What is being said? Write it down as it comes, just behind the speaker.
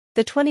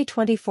The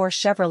 2024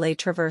 Chevrolet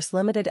Traverse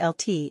Limited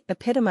LT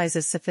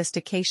epitomizes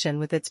sophistication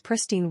with its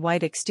pristine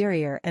white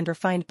exterior and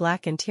refined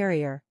black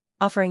interior,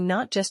 offering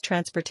not just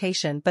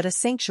transportation but a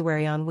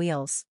sanctuary on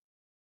wheels.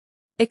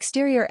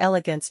 Exterior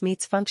elegance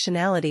meets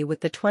functionality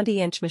with the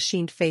 20-inch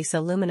machined face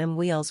aluminum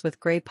wheels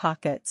with gray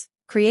pockets,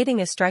 creating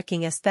a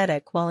striking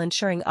aesthetic while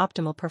ensuring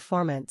optimal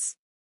performance.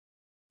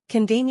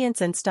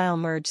 Convenience and style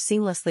merge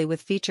seamlessly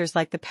with features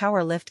like the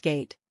power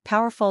liftgate,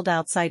 power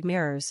fold-out side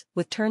mirrors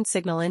with turn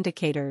signal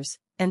indicators,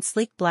 and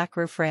sleek black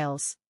roof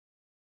rails.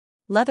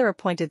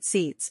 Leather-appointed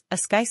seats, a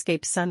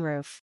SkyScape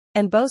sunroof,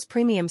 and BOSE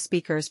premium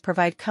speakers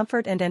provide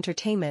comfort and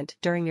entertainment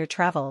during your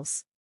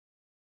travels.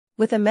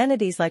 With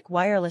amenities like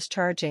wireless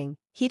charging,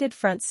 heated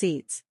front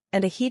seats,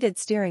 and a heated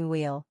steering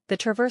wheel, the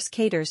Traverse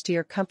caters to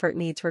your comfort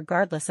needs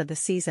regardless of the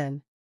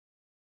season.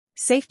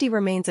 Safety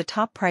remains a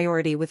top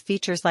priority with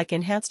features like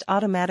enhanced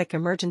automatic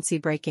emergency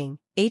braking,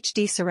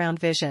 HD surround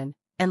vision,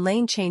 and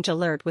lane change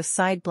alert with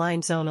side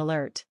blind zone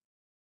alert.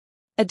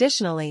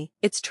 Additionally,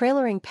 its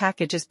trailering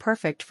package is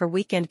perfect for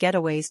weekend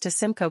getaways to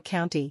Simcoe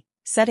County,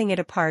 setting it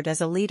apart as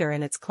a leader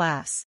in its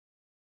class.